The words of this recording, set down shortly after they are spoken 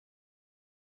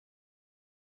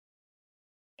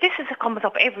Comes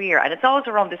up every year, and it's always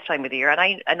around this time of the year. And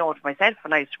I know it myself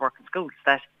when I used to work in schools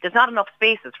that there's not enough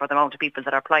spaces for the amount of people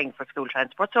that are applying for school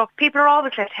transport. So people are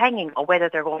always left hanging on whether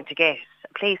they're going to get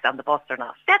a place on the bus or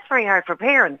not. That's very hard for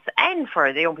parents and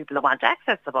for the young people that want to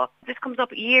access the bus. This comes up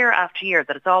year after year,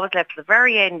 that it's always left to the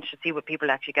very end to see what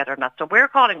people actually get or not. So we're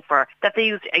calling for that they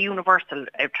use a universal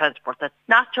transport that's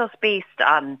not just based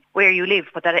on where you live,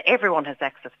 but that everyone has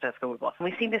access to a school bus. And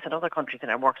we've seen this in other countries and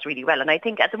it works really well. And I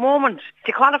think at the moment,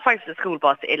 to qualify for the school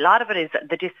bus, a lot of it is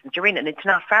the distance you're in, and it's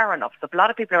not far enough. So a lot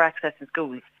of people are accessing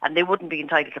schools and they wouldn't be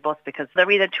entitled to bus because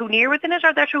they're either too near within it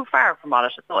or they're too far from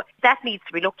it. So that needs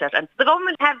to be looked at. And the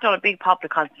government have done a big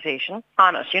public consultation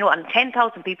on it, and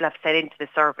 10,000 people have said into the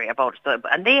survey about it. So,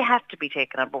 and they have to be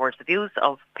taken on board. The views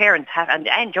of parents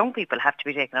and young people have to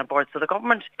be taken on board. So the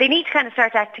government, they need to kind of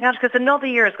start acting on it, because another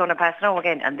year is going to pass now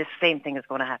again and this same thing is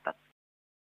going to happen.